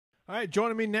All right,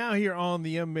 joining me now here on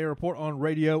the MMA Report on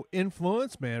Radio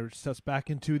Influence, man, which steps back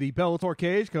into the Bellator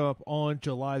cage, come up on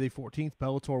July the 14th,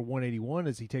 Bellator 181,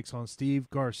 as he takes on Steve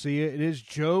Garcia. It is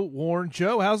Joe Warren.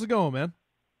 Joe, how's it going, man?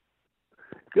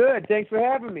 Good. Thanks for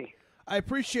having me. I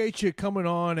appreciate you coming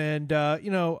on, and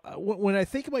when I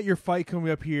think about your fight coming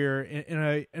up here,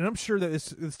 and I'm sure that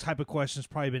this type of question has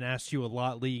probably been asked you a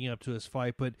lot leading up to this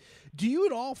fight, but do you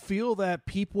at all feel that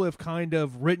people have kind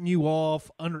of written you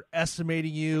off,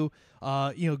 underestimating you,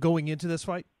 going into this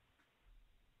fight?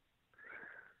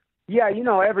 Yeah,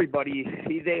 everybody,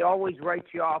 they always write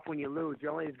you off when you lose.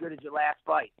 You're only as good as your last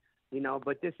fight,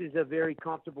 but this is a very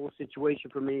comfortable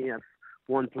situation for me. I've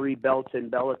won 3 belts in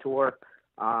Bellator.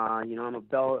 I'm a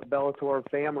Bellator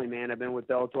family man. I've been with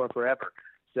Bellator forever.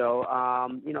 So,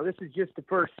 this is just the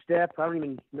first step. I don't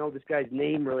even know this guy's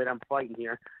name really that I'm fighting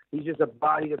here. He's just a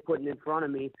body they're putting in front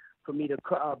of me for me to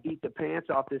beat the pants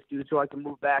off this dude so I can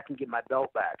move back and get my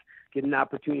belt back, get an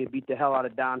opportunity to beat the hell out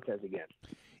of Dantes again.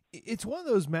 It's one of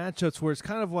those matchups where it's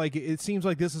kind of like, it seems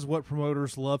like this is what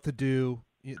promoters love to do.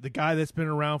 The guy that's been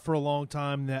around for a long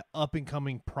time, that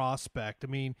up-and-coming prospect. I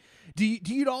mean, do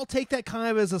you all take that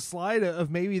kind of as a slide of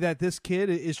maybe that this kid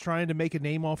is trying to make a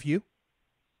name off you?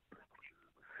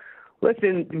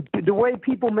 Listen, the way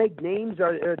people make names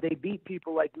are they beat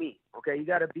people like me, okay? You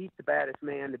got to beat the baddest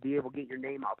man to be able to get your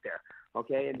name out there,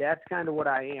 okay? And that's kind of what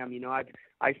I am.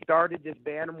 I started this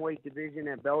bantamweight division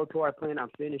at Bellator. I plan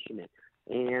on finishing it.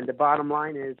 And the bottom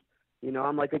line is,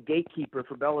 I'm like a gatekeeper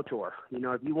for Bellator.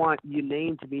 If you want your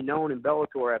name to be known in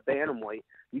Bellator at bantamweight,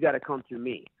 you got to come through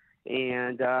me.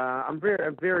 And I'm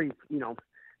very,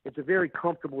 it's a very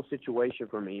comfortable situation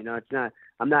for me.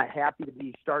 I'm not happy to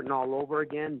be starting all over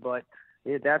again, but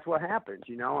that's what happens.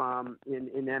 In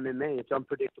MMA, it's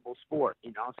unpredictable sport.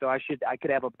 So I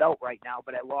could have a belt right now,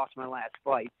 but I lost my last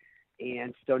fight,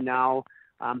 and so now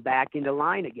I'm back into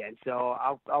line again. So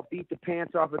I'll beat the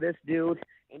pants off of this dude,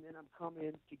 and then I'm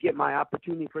coming to get my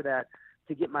opportunity for that,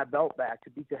 to get my belt back, to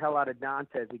beat the hell out of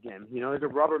Dantes again. There's a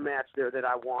rubber match there that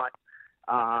I want.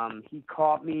 He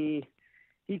caught me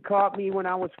when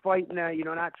I was fighting,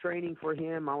 not training for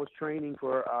him. I was training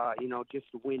for,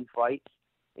 just to win fights.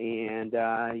 And,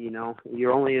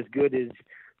 you're only as good as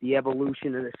the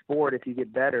evolution of the sport if you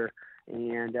get better.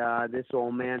 And this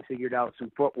old man figured out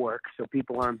some footwork, so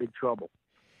people are in big trouble.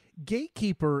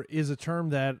 Gatekeeper is a term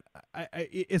that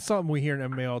it's something we hear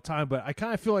in MMA all the time, but I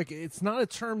kind of feel like it's not a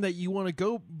term that you want to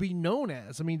go be known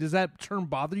as. I mean, does that term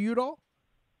bother you at all?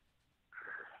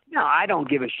 No, I don't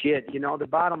give a shit. The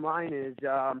bottom line is,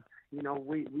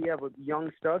 we have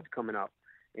young studs coming up.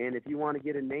 And if you want to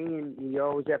get a name, you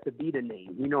always have to beat a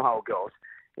name. You know how it goes.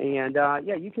 And,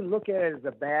 you can look at it as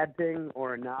a bad thing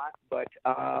or not, but,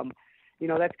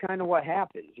 that's kind of what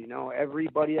happens.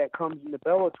 Everybody that comes into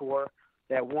Bellator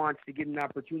that wants to get an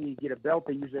opportunity to get a belt,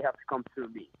 they usually have to come through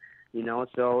me.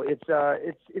 So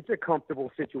it's a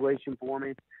comfortable situation for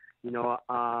me.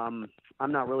 I'm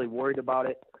not really worried about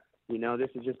it. This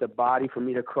is just a body for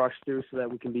me to crush through so that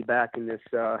we can be back in this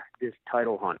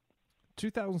title hunt.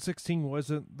 2016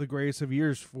 wasn't the greatest of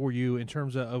years for you in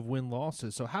terms of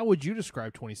win-losses. So how would you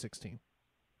describe 2016?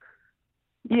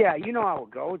 Yeah, you know how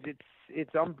it goes.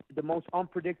 It's the most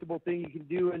unpredictable thing you can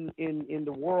do in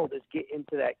the world is get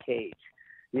into that cage.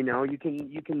 You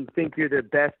can think you're the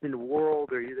best in the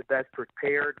world or you're the best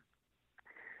prepared,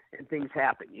 and things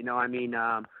happen.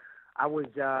 I was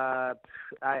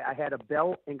I had a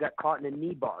belt and got caught in a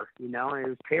knee bar, and it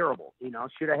was terrible.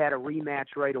 Should have had a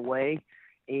rematch right away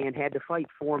and had to fight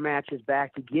 4 matches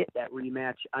back to get that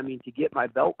rematch. To get my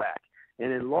belt back,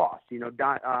 and then lost.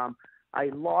 I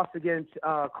lost against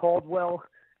Caldwell.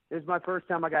 It was my first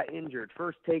time I got injured.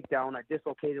 First takedown, I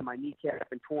dislocated my kneecap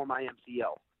and tore my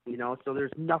MCL. So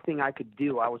there's nothing I could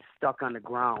do. I was stuck on the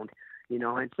ground.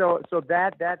 And so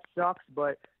that sucks,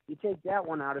 but you take that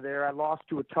one out of there. I lost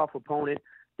to a tough opponent.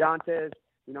 Dantes,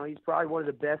 he's probably one of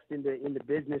the best in the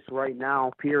business right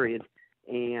now, period.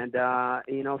 And,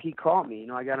 he caught me.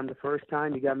 I got him the first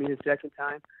time. He got me the second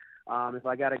time. If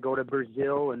I got to go to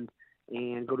Brazil and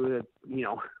go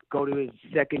to his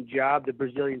second job, the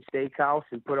Brazilian steakhouse,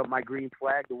 and put up my green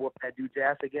flag to whoop that dude's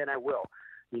ass again, I will.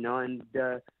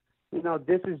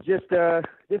 This is just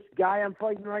this guy I'm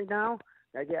fighting right now.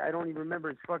 I don't even remember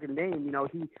his fucking name.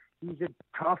 He's a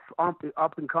tough up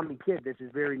and coming kid. This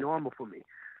is very normal for me.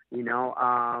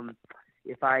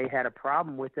 If I had a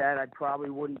problem with that, I probably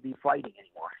wouldn't be fighting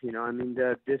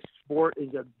anymore. This sport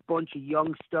is a bunch of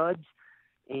young studs,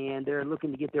 and they're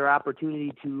looking to get their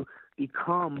opportunity to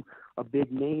become a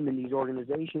big name in these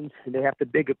organizations, and they have to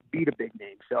beat a big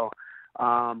name. So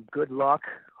good luck.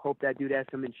 Hope that dude has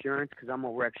some insurance, because I'm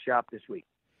going to wreck shop this week.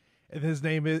 And his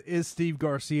name is Steve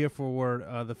Garcia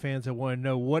for the fans that want to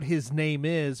know what his name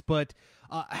is. But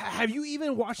have you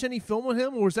even watched any film on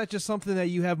him, or is that just something that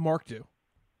you have Mark do?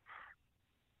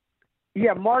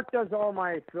 Yeah, Mark does all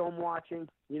my film watching.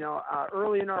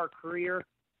 Early in our career,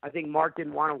 I think Mark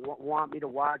didn't want me to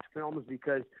watch films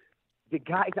because the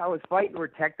guys I was fighting were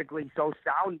technically so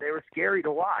sound they were scary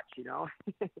to watch.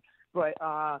 But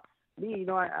me,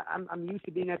 I'm used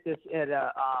to being at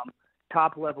a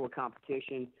top level of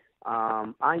competition.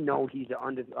 I know he's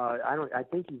I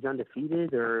think he's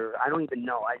undefeated, or I don't even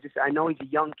know. I know he's a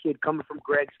young kid coming from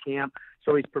Greg's camp,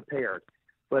 so he's prepared.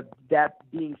 But that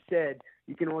being said,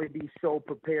 you can only be so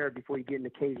prepared before you get in the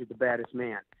cage with the baddest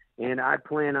man. And I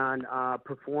plan on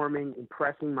performing,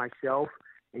 impressing myself,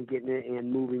 and getting it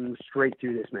and moving straight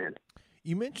through this man.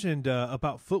 You mentioned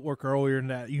about footwork earlier, and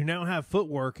that you now have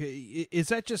footwork. Is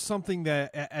that just something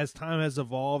that, as time has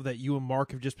evolved, that you and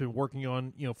Mark have just been working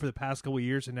on, for the past couple of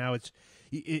years, and now it's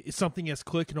something that's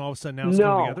clicked, and all of a sudden now it's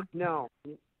coming together? No.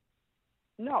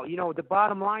 The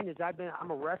bottom line is I'm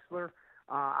a wrestler.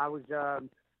 I was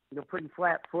pretty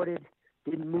flat-footed,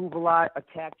 didn't move a lot,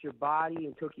 attacked your body,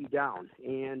 and took you down.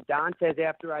 And Don says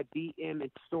after I beat him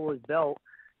and stole his belt,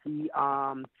 he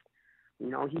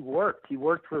worked. He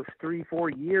worked for 3-4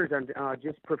 years on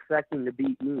just perfecting to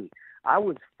beat me. I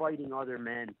was fighting other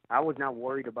men. I was not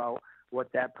worried about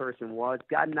what that person was.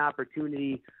 Got an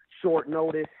opportunity, short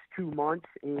notice, 2 months,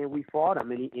 and we fought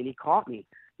him, and he caught me.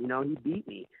 He beat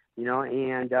me.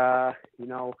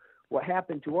 What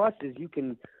happened to us is you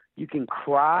can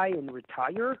cry and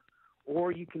retire,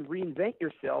 or you can reinvent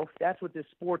yourself. That's what this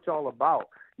sport's all about.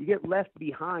 You get left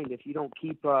behind if you don't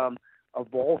keep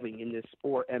evolving in this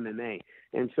sport, MMA.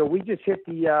 And so we just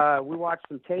we watched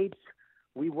some tapes.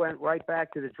 We went right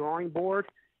back to the drawing board,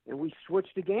 and we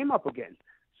switched the game up again.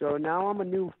 So now I'm a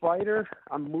new fighter.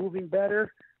 I'm moving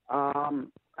better. I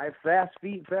have fast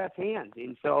feet, fast hands.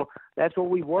 And so that's what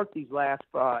we worked these last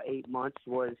 8 months,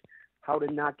 was how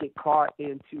to not get caught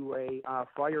into a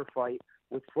firefight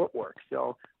with footwork.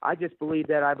 So I just believe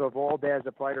that I've evolved as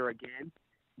a fighter again.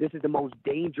 This is the most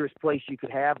dangerous place you could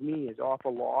have me, is off a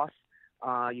loss.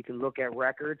 You can look at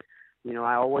records.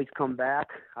 I always come back.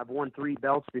 I've won 3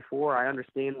 belts before. I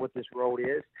understand what this road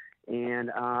is,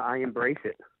 and I embrace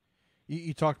it.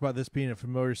 You talked about this being a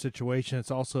familiar situation.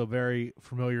 It's also a very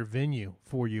familiar venue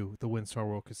for you, the WinStar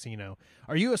World Casino.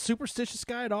 Are you a superstitious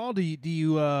guy at all? Will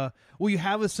you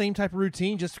have the same type of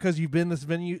routine just because you've been in this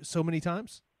venue so many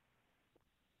times?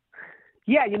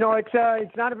 Yeah,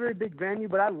 it's not a very big venue,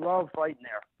 but I love fighting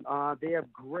there. They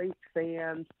have great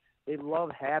fans. They love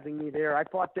having me there. I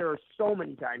fought there so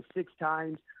many times, 6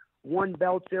 times. Won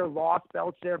belts there, lost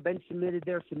belts there, been submitted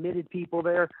there, submitted people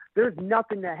there. There's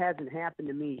nothing that hasn't happened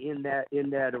to me in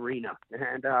that arena.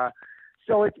 And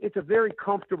so it's a very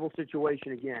comfortable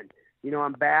situation again.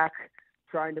 I'm back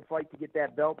trying to fight to get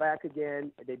that belt back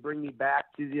again. They bring me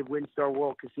back to the WinStar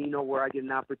World Casino, where I get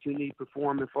an opportunity to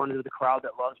perform in front of the crowd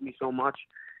that loves me so much.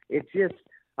 It's just,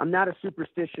 I'm not a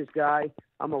superstitious guy.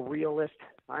 I'm a realist.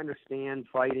 I understand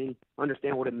fighting,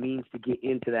 understand what it means to get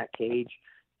into that cage,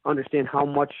 understand how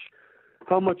much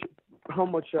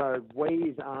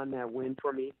weighs on that win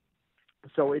for me.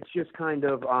 So it's just kind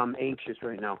of anxious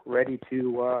right now, ready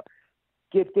to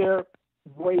get there,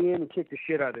 weigh in, and kick the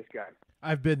shit out of this guy.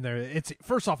 I've been there.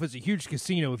 First off, it's a huge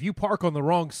casino. If you park on the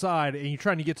wrong side and you're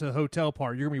trying to get to the hotel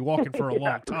part, you're going to be walking for a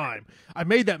long time. I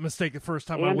made that mistake the first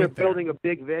time I went there. And they're building a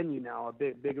big venue now, a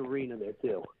big arena there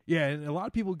too. Yeah, and a lot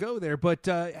of people go there. But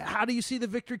how do you see the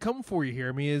victory coming for you here?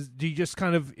 I mean, do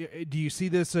you see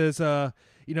this as you're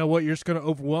just going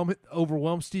to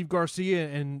overwhelm Steve Garcia,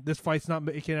 and this fight's not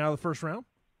making it out of the first round?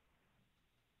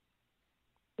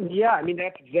 Yeah, I mean,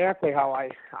 that's exactly how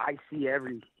I see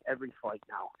every fight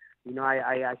now.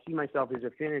 I see myself as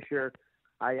a finisher.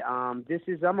 I'm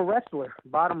a wrestler.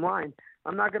 Bottom line,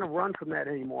 I'm not going to run from that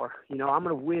anymore. I'm going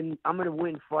to win. I'm going to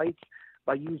win fights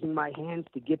by using my hands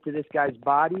to get to this guy's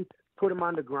body, put him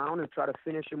on the ground, and try to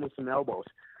finish him with some elbows.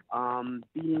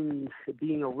 Being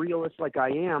a realist like I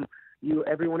am,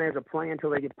 everyone has a plan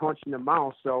until they get punched in the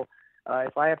mouth. So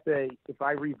if I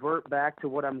revert back to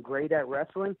what I'm great at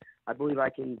wrestling, I believe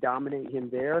I can dominate him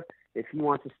there. If he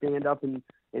wants to stand up and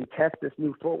test this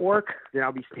new footwork, then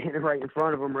I'll be standing right in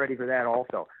front of him ready for that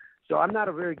also. So I'm not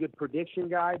a very good prediction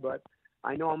guy, but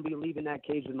I know I'm going to be leaving that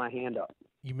cage with my hand up.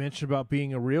 You mentioned about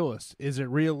being a realist. Is it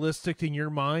realistic in your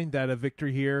mind that a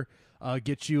victory here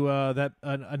gets you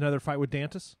another fight with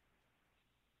Dantas?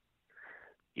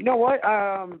 You know what?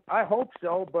 I hope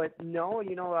so, but no.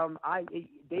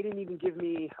 They didn't even give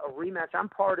me a rematch. I'm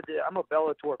a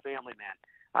Bellator family man.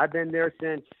 I've been there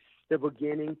since the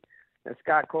beginning.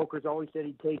 Scott Coker's always said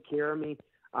he'd take care of me.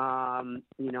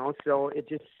 You know, so it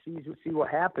just see what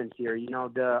happens here. You know,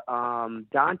 the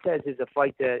Dantes is a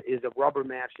fight that is a rubber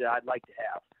match that I'd like to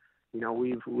have. You know,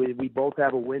 we both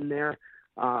have a win there.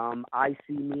 I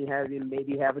see me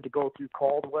maybe having to go through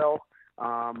Caldwell.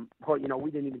 But you know,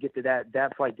 we didn't even get to that.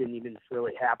 That fight didn't even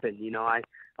really happen. You know,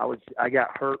 I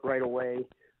got hurt right away.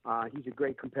 He's a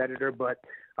great competitor, but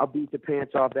I'll beat the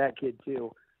pants off that kid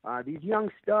too. These young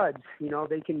studs, you know,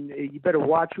 you better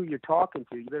watch who you're talking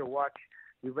to. They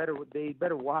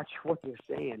better watch what they're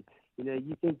saying. You know,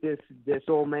 you think this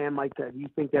old man you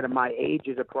think that at my age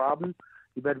is a problem?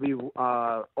 You better be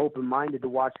open-minded to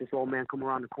watch this old man come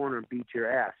around the corner and beat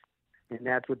your ass. And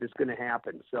that's what's going to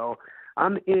happen. So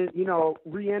I'm, you know,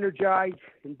 re-energized,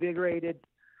 invigorated,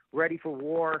 ready for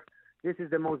war. This is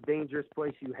the most dangerous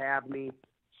place you have me.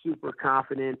 Super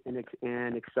confident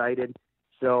and excited.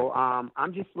 So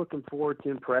I'm just looking forward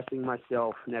to impressing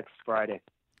myself next Friday.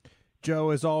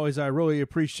 Joe, as always, I really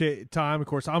appreciate your time. Of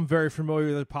course, I'm very familiar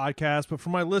with the podcast, but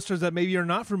for my listeners that maybe are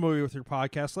not familiar with your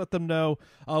podcast, let them know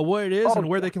what it is and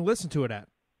where they can listen to it at.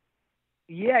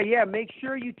 Yeah. Make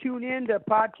sure you tune in to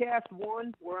Podcast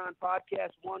One. We're on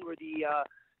Podcast One.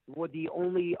 We're the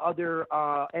only other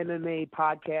MMA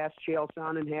podcast. Chael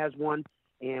Sonnen has one,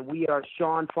 and we are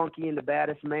Sean Funky and the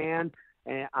Baddest Man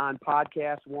on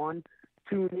Podcast One.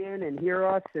 Tune in and hear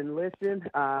us and listen.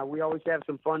 We always have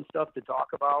some fun stuff to talk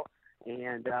about.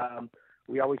 And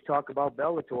we always talk about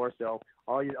Bellator, so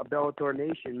all you Bellator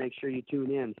Nation, make sure you tune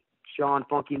in. Sean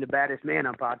Funky and the Baddest Man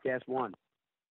on Podcast One.